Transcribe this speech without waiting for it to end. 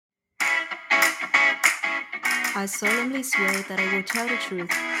I solemnly swear that I will tell the truth,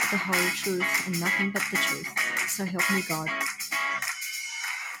 the whole truth, and nothing but the truth. So help me God.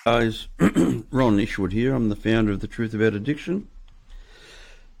 Guys, Ron Isherwood here. I'm the founder of The Truth About Addiction.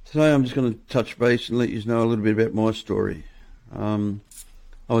 Today I'm just going to touch base and let you know a little bit about my story. I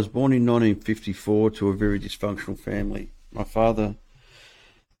was born in 1954 to a very dysfunctional family. My father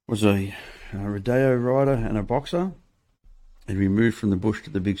was a rodeo rider and a boxer, and we moved from the bush to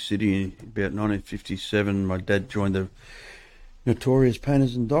the big city in about 1957. My dad joined the Notorious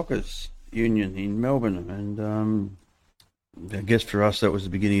Painters and Dockers Union in Melbourne, and I guess for us that was the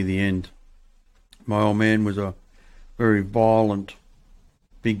beginning of the end. My old man was a very violent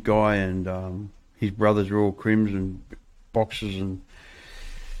big guy, and his brothers were all crims and boxers, and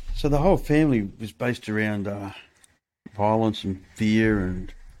so the whole family was based around violence and fear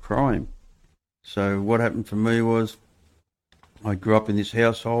and crime. So what happened for me was I grew up in this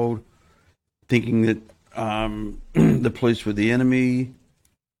household thinking that the police were the enemy,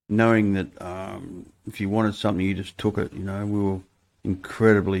 knowing that if you wanted something, you just took it. You know, we were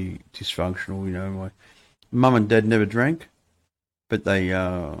incredibly dysfunctional. You know, my mum and dad never drank, but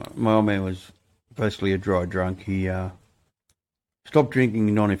my old man was basically a dry drunk. He stopped drinking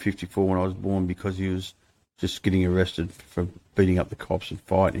in 1954 when I was born because he was just getting arrested for beating up the cops and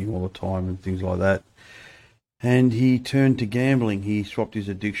fighting all the time and things like that. And he turned to gambling. He swapped his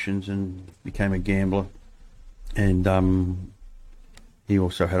addictions and became a gambler. And he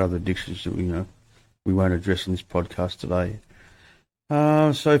also had other addictions that we won't address in this podcast today.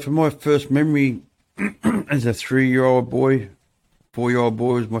 So for my first memory as a 4-year-old boy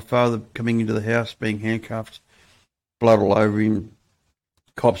was my father coming into the house being handcuffed, blood all over him.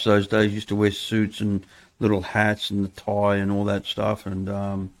 Cops those days used to wear suits and little hats and the tie and all that stuff,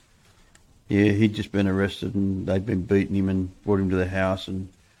 and he'd just been arrested and they'd been beating him and brought him to the house and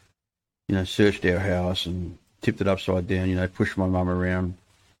searched our house and tipped it upside down, pushed my mum around.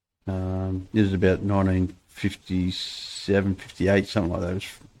 This was about 1957, 58, something like that.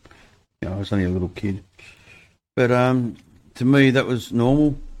 I was only a little kid. But to me, that was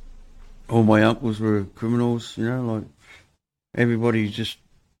normal. All my uncles were criminals, like everybody just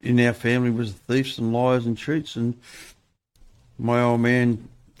in our family was thieves and liars and cheats. And my old man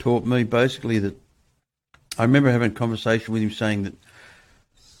taught me basically that I remember having a conversation with him saying that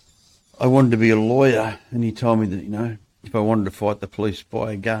I wanted to be a lawyer, and he told me that, if I wanted to fight the police,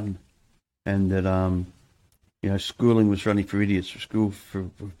 buy a gun, and that, schooling was only for idiots, for school for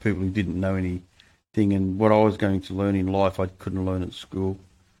people who didn't know anything, and what I was going to learn in life I couldn't learn at school.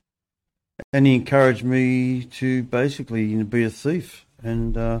 And he encouraged me to basically be a thief,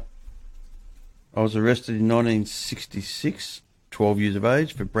 and I was arrested in 1966, 12 years of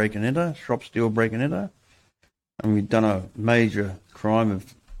age, for break and enter, shop steal, break and enter, and we'd done a major crime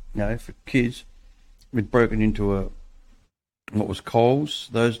of, for kids. We'd broken into what was Coles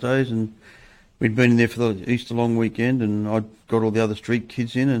those days, and we'd been in there for the Easter long weekend, and I'd got all the other street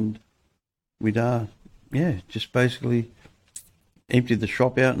kids in, and we'd, just basically emptied the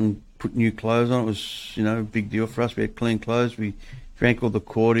shop out and put new clothes on. It was, a big deal for us. We had clean clothes. We drank all the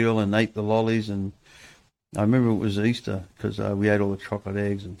cordial and ate the lollies, and I remember it was Easter because we ate all the chocolate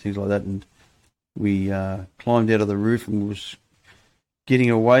eggs and things like that, and we climbed out of the roof and was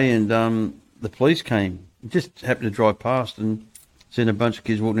getting away, and the police came. Just happened to drive past and seen a bunch of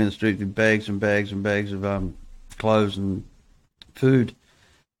kids walking down the street with bags and bags and bags of clothes and food.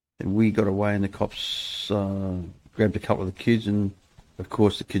 And we got away, and the cops grabbed a couple of the kids, and of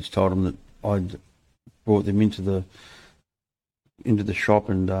course the kids told them that I'd brought them into the shop,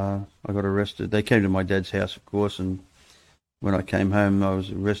 and I got arrested. They came to my dad's house, of course, and when I came home I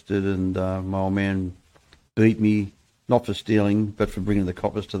was arrested, and my old man beat me, not for stealing, but for bringing the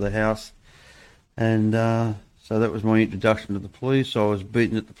coppers to the house. And so that was my introduction to the police. I was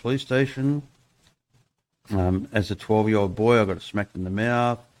beaten at the police station. As a 12-year-old boy, I got smacked in the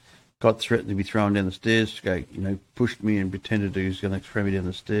mouth, got threatened to be thrown down the stairs, pushed me and pretended he was going to throw me down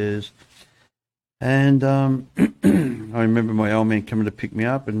the stairs. And I remember my old man coming to pick me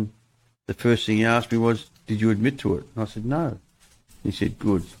up, and the first thing he asked me was, "Did you admit to it?" And I said, "No." He said,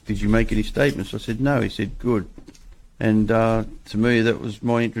 "Good. Did you make any statements?" I said, "No." He said, "Good." And to me, that was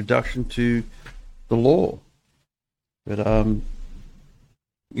my introduction to the law. But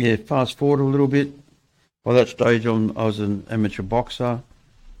fast forward a little bit. By that stage, I was an amateur boxer,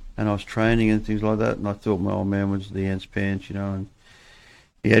 and I was training and things like that. And I thought my old man was the ants pants, and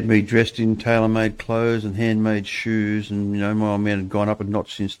he had me dressed in tailor-made clothes and handmade shoes. And my old man had gone up a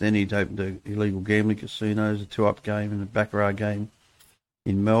notch since then. He'd opened illegal gambling casinos, a 2-up game and a baccarat game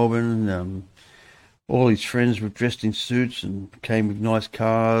in Melbourne. All his friends were dressed in suits and came with nice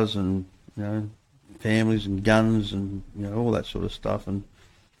cars and families and guns and, you know, all that sort of stuff. And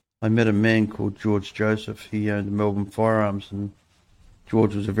I met a man called George Joseph. He owned Melbourne Firearms, and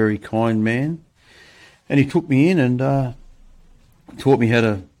George was a very kind man. And he took me in and taught me how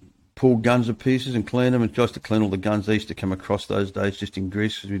to pull guns to pieces and clean them, and just to clean all the guns they used to come across those days just in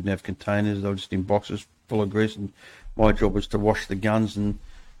grease, because we didn't have containers. They were just in boxes full of grease, and my job was to wash the guns, and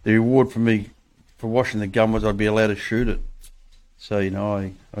the reward for me for washing the gun was I'd be allowed to shoot it. So, you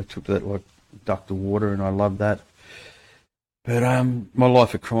know, I took to that like duck to water, and I loved that. But my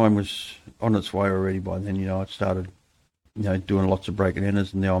life of crime was on its way already by then. You know, I'd started, you know, doing lots of break and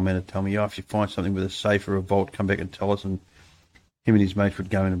enters, and the old man would tell me, if you find something with a safe or a vault, come back and tell us. And him and his mates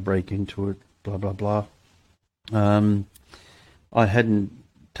would go in and break into it, blah, blah, blah. I hadn't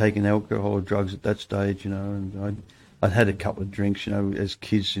taken alcohol or drugs at that stage, you know, and I'd had a couple of drinks, you know, as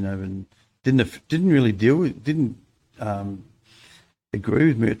kids, you know, and didn't really deal with, didn't agree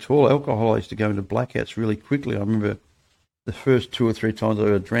with me at all. Alcohol, I used to go into blackouts really quickly. I remember the first 2 or 3 times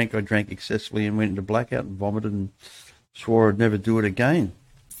I drank excessively and went into blackout and vomited and swore I'd never do it again.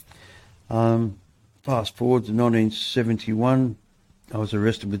 Fast forward to 1971, I was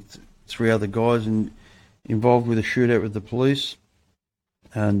arrested with 3 other guys and involved with a shootout with the police.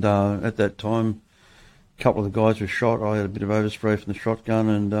 And at that time, a couple of the guys were shot. I had a bit of overspray from the shotgun,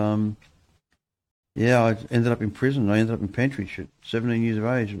 and I ended up in prison. I ended up in Pentridge at 17 years of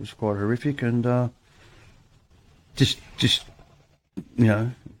age. It was quite horrific, and just you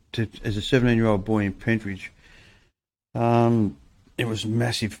know, as a 17-year-old boy in Pentridge, it was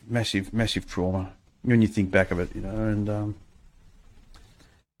massive trauma when you think back of it, you know. And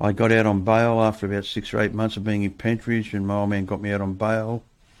I got out on bail after about 6 or 8 months of being in Pentridge, and my old man got me out on bail.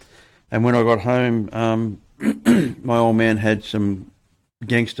 And when I got home, my old man had some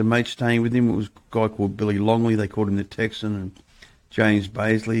gangster mates staying with him. It was a guy called Billy Longley, they called him the Texan, and James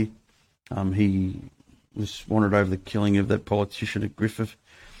Baisley. He was wanted over the killing of that politician at Griffith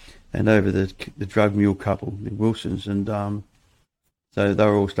and over the drug mule couple, the Wilsons. And so they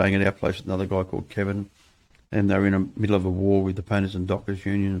were all staying at our place with another guy called Kevin, and they were in the middle of a war with the Painters and Dockers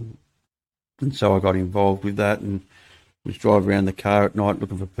Union. And so I got involved with that and was driving around the car at night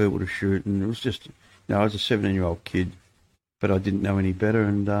looking for people to shoot. And it was just, you know, I was a 17-year-old kid, but I didn't know any better.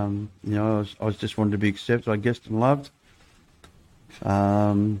 And, you know, I was just wanted to be accepted, I guess, and loved.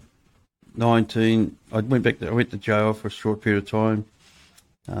 19, I went to jail for a short period of time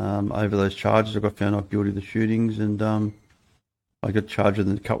over those charges. I got found not guilty of the shootings, and I got charged with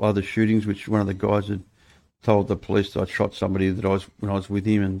a couple other shootings, which one of the guys had told the police that I shot somebody when I was with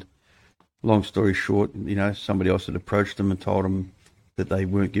him. And long story short, you know, somebody else had approached them and told them that they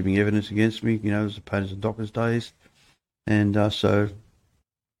weren't giving evidence against me. You know, it was the Painters and Dockers days. And so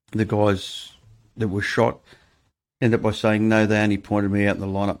the guys that were shot ended up by saying no, they only pointed me out in the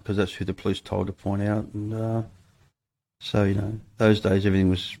lineup because that's who the police told to point out. And so, you know, those days everything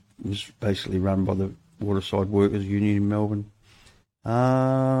was basically run by the Waterside Workers Union in Melbourne.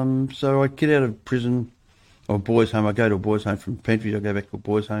 So I get out of prison, or boys' home. I go to a boys' home from Pentridge. I go back to a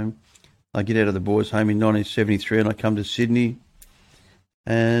boys' home. I get out of the boys' home in 1973, and I come to Sydney.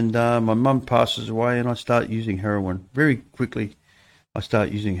 And my mum passes away, and I start using heroin very quickly. I start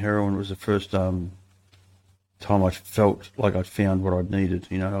using heroin. It was the first time I felt like I'd found what I'd needed.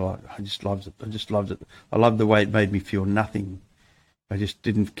 You know, like, I just loved it. I loved the way it made me feel nothing. I just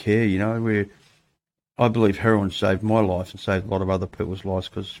didn't care. You know, where I believe heroin saved my life and saved a lot of other people's lives,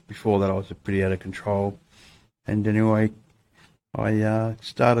 because before that I was pretty out of control. And anyway, I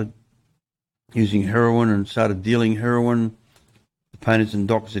started using heroin and started dealing heroin. The Painters and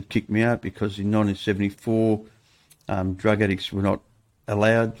Dockers had kicked me out because in 1974, drug addicts were not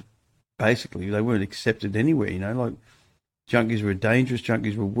allowed. Basically, they weren't accepted anywhere. You know, like junkies were dangerous,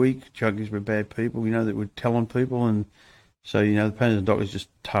 junkies were weak, junkies were bad people. You know, that would tell on people. And so, you know, the Painters and Dockers just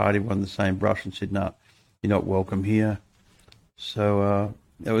tarred everyone in the same brush and said, "No, you're not welcome here." So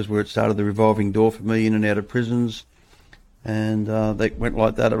that was where it started, the revolving door for me in and out of prisons. And they went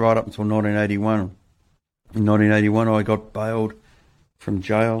like that right up until 1981. In 1981, I got bailed from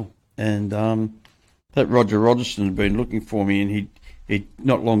jail, and that Roger Rogerson had been looking for me, and he'd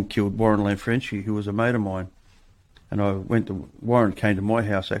not long killed Warren Lanfranchi, who was a mate of mine. And Warren came to my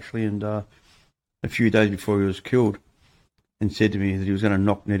house, actually, and a few days before he was killed, and said to me that he was going to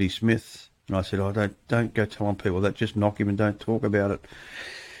knock Nettie Smith. And I said, "Oh, don't go telling people that. Just knock him and don't talk about it."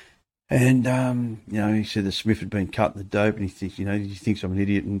 And, you know, he said that Smith had been cutting the dope, and he thinks I'm an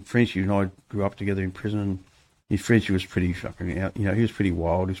idiot. And Frenchie and I grew up together in prison, and Frenchie was pretty fucking out. You know, he was pretty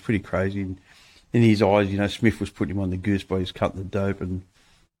wild. He was pretty crazy. And in his eyes, you know, Smith was putting him on the goose by his cutting the dope, and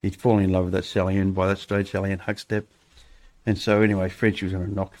he'd fallen in love with that Sally Ann by that stage, Sally Ann Huckstep. And so anyway, Frenchie was going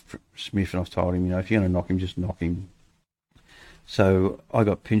to knock Smith, and I told him, if you're going to knock him, just knock him. So I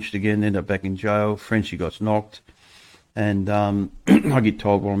got pinched again, ended up back in jail. Frenchie got knocked, and I get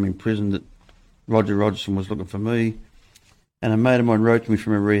told while I'm in prison that Roger Rogerson was looking for me. And a mate of mine wrote to me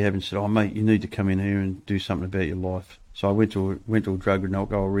from a rehab and said, "Oh, mate, you need to come in here and do something about your life." So I went to a drug and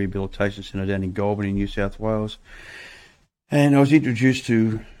alcohol rehabilitation centre down in Goulburn in New South Wales. And I was introduced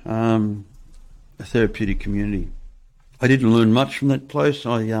to a therapeutic community. I didn't learn much from that place.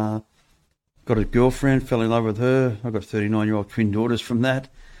 I got a girlfriend, fell in love with her. I got 39-year-old twin daughters from that.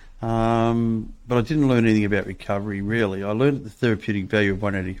 But I didn't learn anything about recovery, really. I learned the therapeutic value of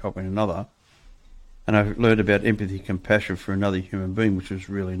one addict helping another. And I learned about empathy and compassion for another human being, which was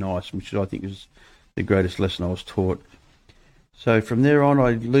really nice, which I think is the greatest lesson I was taught. So from there on,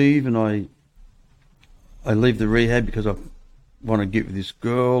 I leave, and I leave the rehab because I want to get with this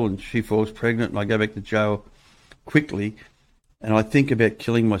girl, and she falls pregnant, and I go back to jail quickly, and I think about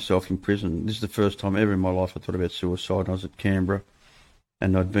killing myself in prison. This is the first time ever in my life I thought about suicide. I was at Canberra,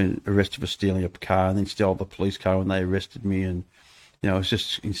 and I'd been arrested for stealing a car, and then stole the police car when they arrested me, and it was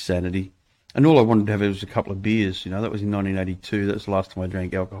just insanity. And all I wanted to have was a couple of beers. That was in 1982. That was the last time I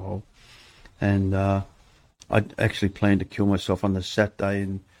drank alcohol. And I'd actually planned to kill myself on the Saturday,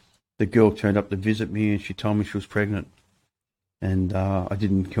 and the girl turned up to visit me, and she told me she was pregnant. And I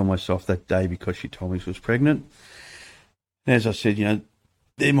didn't kill myself that day because she told me she was pregnant. And as I said,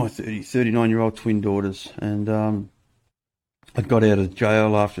 they're my 39-year-old twin daughters. And I got out of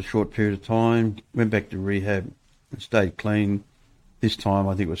jail after a short period of time, went back to rehab and stayed clean. This time,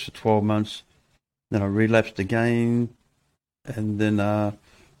 I think it was for 12 months. Then I relapsed again, and then I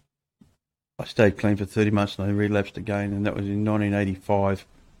stayed clean for 30 months, and I relapsed again, and that was in 1985.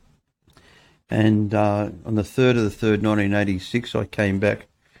 And on the 3rd of the 3rd, 1986, I came back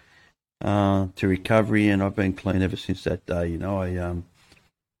to recovery, and I've been clean ever since that day.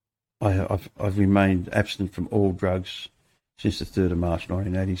 I've remained abstinent from all drugs since the 3rd of March,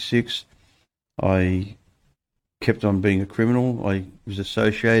 1986. I kept on being a criminal. I was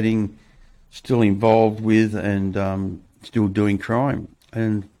associating, still involved with, and still doing crime.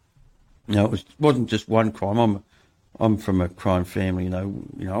 And it wasn't just one crime. I'm from a crime family. I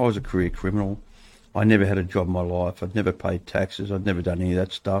was a career criminal. I never had a job in my life. I'd never paid taxes. I'd never done any of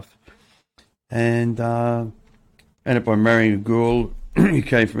that stuff. And ended up by marrying a girl who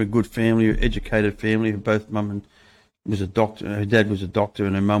came from a good family, an educated family. Who both mum was a doctor. Her dad was a doctor,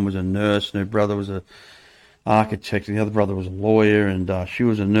 and her mum was a nurse, and her brother was a architect, and the other brother was a lawyer, and she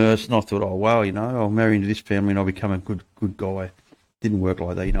was a nurse. And I thought, oh wow, I'll marry into this family and I'll become a good guy. Didn't work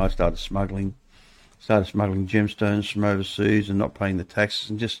like that. I started smuggling gemstones from overseas and not paying the taxes,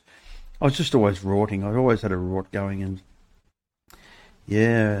 and I was just always rorting. I always had a rort going, and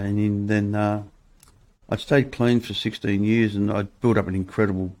then I stayed clean for 16 years, and I built up an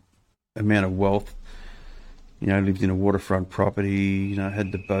incredible amount of wealth. Lived in a waterfront property.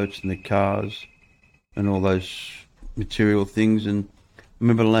 Had the boats and the cars and all those material things. And I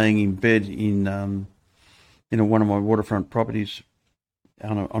remember laying in bed in one of my waterfront properties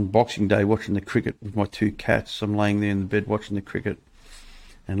on Boxing Day watching the cricket with my two cats. I'm laying there in the bed watching the cricket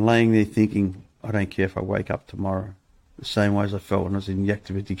and laying there thinking, I don't care if I wake up tomorrow. The same way as I felt when I was in the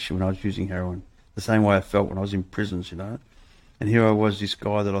active addiction, when I was using heroin. The same way I felt when I was in prisons, And here I was, this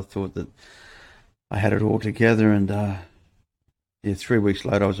guy that I thought that I had it all together. And 3 weeks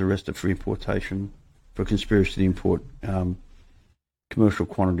later I was arrested for importation, for conspiracy to import commercial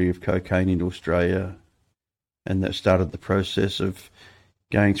quantity of cocaine into Australia, and that started the process of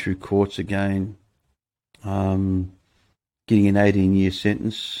going through courts again, getting an 18-year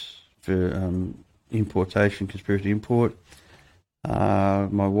sentence for importation, conspiracy to import.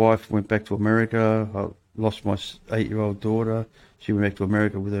 My wife went back to America. I lost my 8-year-old daughter. She went back to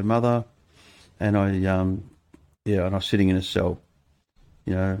America with her mother, and and I was sitting in a cell,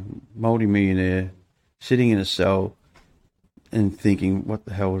 multi-millionaire, sitting in a cell and thinking, what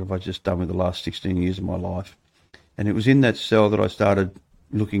the hell have I just done with the last 16 years of my life? And it was in that cell that I started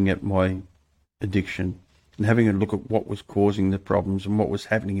looking at my addiction and having a look at what was causing the problems and what was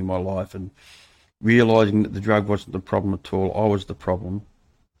happening in my life, and realising that the drug wasn't the problem at all, I was the problem.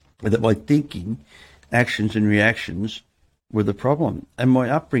 And that my thinking, actions and reactions were the problem. And my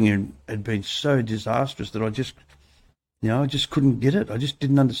upbringing had been so disastrous that I just couldn't get it. I just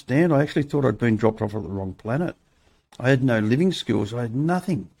didn't understand. I actually thought I'd been dropped off at the wrong planet. I had no living skills. I had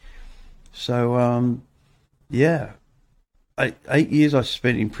nothing. So, 8 years I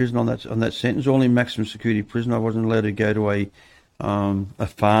spent in prison on that sentence, all in maximum security prison. I wasn't allowed to go to a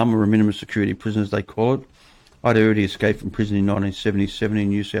farm or a minimum security prison, as they call it. I'd already escaped from prison in 1977 in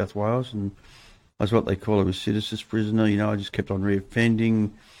New South Wales, and I was what they call a recidivist prisoner. You know, I just kept on reoffending.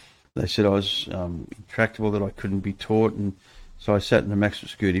 They said I was intractable, that I couldn't be taught, and so I sat in a maximum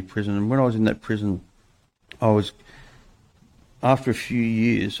security prison. And when I was in that prison, after a few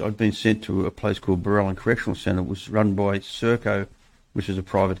years, I'd been sent to a place called Barellan Correctional Centre. It was run by Serco, which is a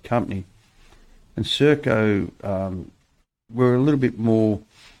private company. And Serco were a little bit more,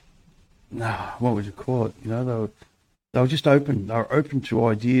 what would you call it? You know, they were just open. They were open to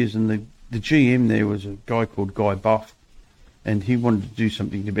ideas, and the GM there was a guy called Guy Buff, and he wanted to do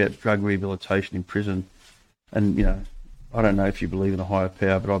something about drug rehabilitation in prison. And, you know, I don't know if you believe in a higher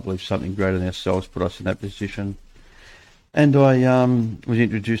power, but I believe something greater than ourselves put us in that position. And I was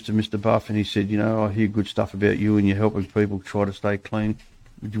introduced to Mr. Buff, and he said, you know, I hear good stuff about you and you're helping people try to stay clean.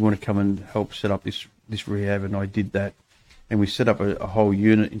 Would you want to come and help set up this rehab? And I did that. And we set up a whole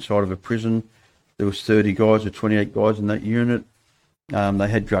unit inside of a prison. There was 30 guys or 28 guys in that unit. They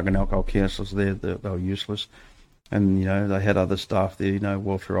had drug and alcohol counsellors there. They were useless. And, you know, they had other staff there, you know,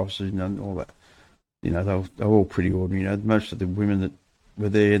 welfare officers, you know, and all that. You know, they were all pretty ordinary. You know, most of the women that were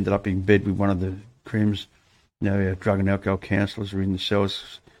there ended up in bed with one of the crims. You know, our drug and alcohol counsellors were in the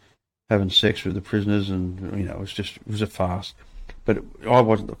cells having sex with the prisoners, and, you know, it was a farce. But I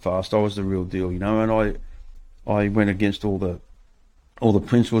wasn't the farce. I was the real deal, you know, and I went against all the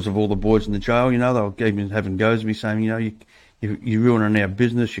principals of all the boys in the jail. You know, they were having goes at me saying, you know, you're ruining our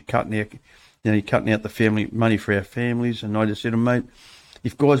business. You're cutting out the family money for our families. And I just said, mate,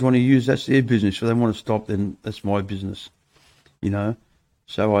 if guys want to use, that's their business. If they want to stop, then that's my business, you know.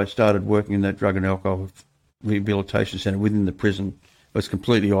 So I started working in that drug and alcohol rehabilitation centre within the prison. It was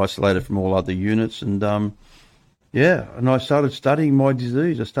completely isolated from all other units, and and I started studying my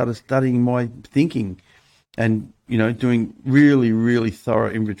disease. I started studying my thinking, and, you know, doing really, really thorough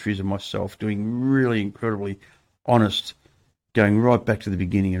inventories of myself, doing really incredibly honest, going right back to the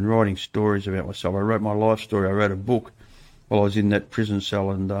beginning and writing stories about myself. I wrote my life story. I wrote a book while I was in that prison cell,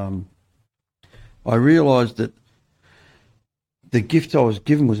 and I realised that the gift I was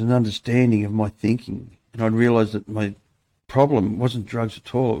given was an understanding of my thinking. And I realised that my problem wasn't drugs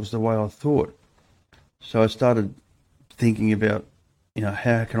at all. It was the way I thought. So I started thinking about, you know,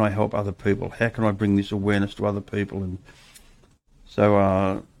 how can I help other people? How can I bring this awareness to other people? And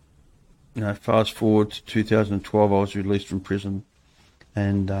so, you know, fast forward to 2012, I was released from prison,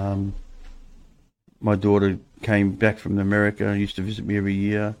 and my daughter came back from America and used to visit me every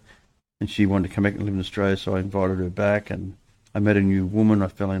year, and she wanted to come back and live in Australia, so I invited her back, and I met a new woman. I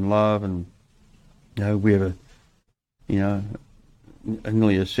fell in love, and, you know, we have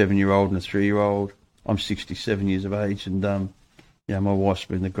nearly a 7-year-old and a 3-year-old. I'm 67 years of age, and you know, my wife's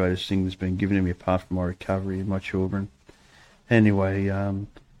been the greatest thing that's been given to me apart from my recovery and my children. Anyway,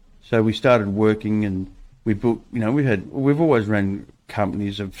 so we started working, and we built. You know, we've always run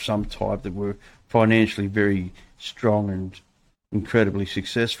companies of some type that were financially very strong and incredibly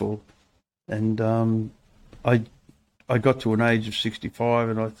successful. And I got to an age of 65,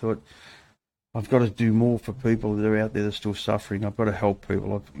 and I thought, I've got to do more for people that are out there that are still suffering. I've got to help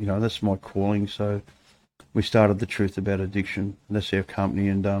people. You know, that's my calling. So we started The Truth About Addiction. That's our company,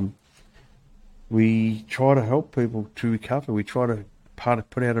 and we try to help people to recover. We try to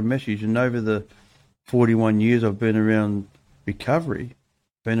put out a message. And over the 41 years I've been around recovery,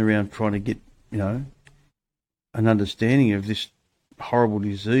 been around trying to get, you know, an understanding of this horrible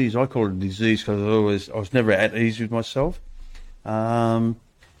disease. I call it a disease because I was never at ease with myself.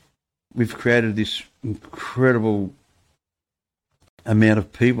 We've created this incredible amount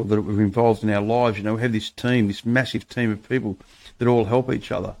of people that were involved in our lives. You know, we have this team, this massive team of people that all help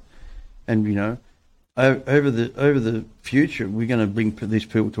each other. And, you know, over the future, we're going to bring these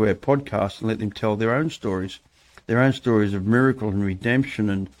people to our podcast and let them tell their own stories of miracle and redemption,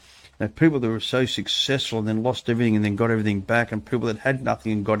 and, you know, people that were so successful and then lost everything and then got everything back, and people that had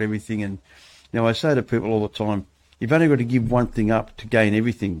nothing and got everything. And, you know, I say to people all the time, you've only got to give one thing up to gain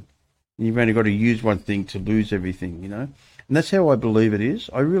everything. And you've only got to use one thing to lose everything, you know. And that's how I believe it is.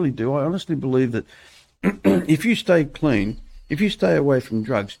 I really do. I honestly believe that if you stay clean, if you stay away from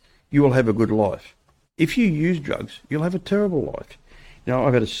drugs, you will have a good life. If you use drugs, you'll have a terrible life. You know,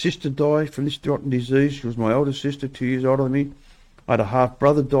 I've had a sister die from this rotten disease. She was my older sister, 2 years older than me. I had a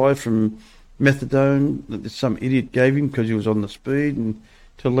half-brother die from methadone that some idiot gave him because he was on the speed, and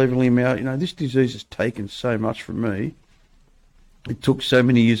to level him out. You know, this disease has taken so much from me. It took so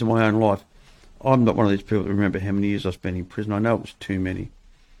many years of my own life. I'm not one of these people that remember how many years I spent in prison. I know it was too many.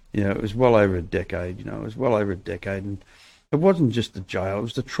 You know, it was well over a decade, you know. It was well over a decade. And it wasn't just the jail. It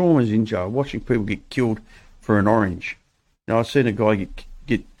was the traumas in jail, watching people get killed for an orange. You know, I've seen a guy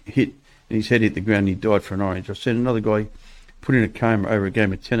get hit and his head hit the ground and he died for an orange. I've seen another guy put in a coma over a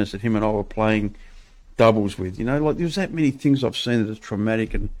game of tennis that him and I were playing, doubles with. You know, like there's that many things I've seen that are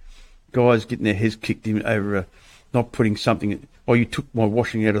traumatic, and guys getting their heads kicked in over not putting something. Oh, you took my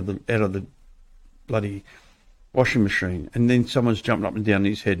washing out of the bloody washing machine, and then someone's jumping up and down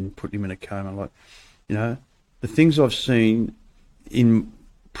his head and put him in a coma. Like, you know, the things I've seen in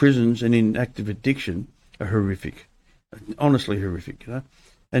prisons and in active addiction are horrific, honestly horrific. You know,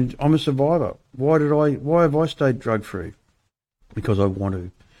 and I'm a survivor. Why have I stayed drug free? Because I want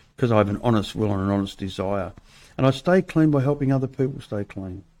to, because I have an honest will and an honest desire, and I stay clean by helping other people stay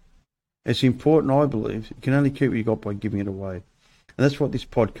clean. It's important, I believe. You can only keep what you got by giving it away. And that's what this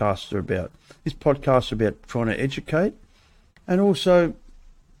podcast is about. This podcast is about trying to educate and also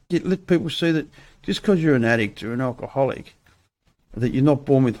let people see that just because you're an addict or an alcoholic, that you're not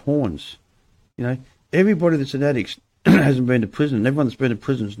born with horns. You know, everybody that's an addict hasn't been to prison, and everyone that's been to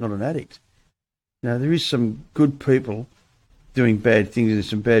prison is not an addict. Now, there is some good people doing bad things, and there's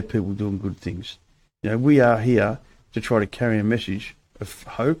some bad people doing good things. You know, we are here to try to carry a message of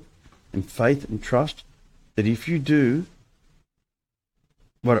hope and faith and trust that if you do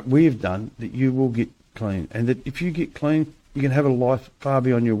what we have done, that you will get clean. And that if you get clean, you can have a life far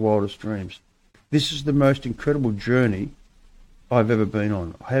beyond your wildest dreams. This is the most incredible journey I've ever been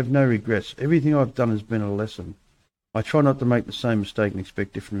on. I have no regrets. Everything I've done has been a lesson. I try not to make the same mistake and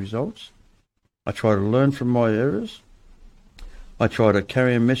expect different results. I try to learn from my errors. I try to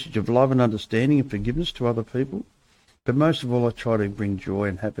carry a message of love and understanding and forgiveness to other people. But most of all, I try to bring joy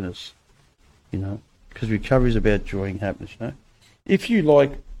and happiness, you know, because recovery is about joy and happiness, you know. If you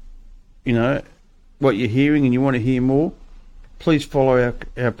like, you know, what you're hearing and you want to hear more, please follow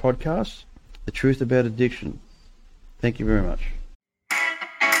our podcast, The Truth About Addiction. Thank you very much.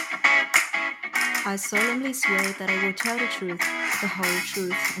 I solemnly swear that I will tell the truth, the whole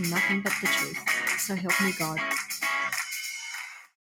truth, and nothing but the truth. So help me God.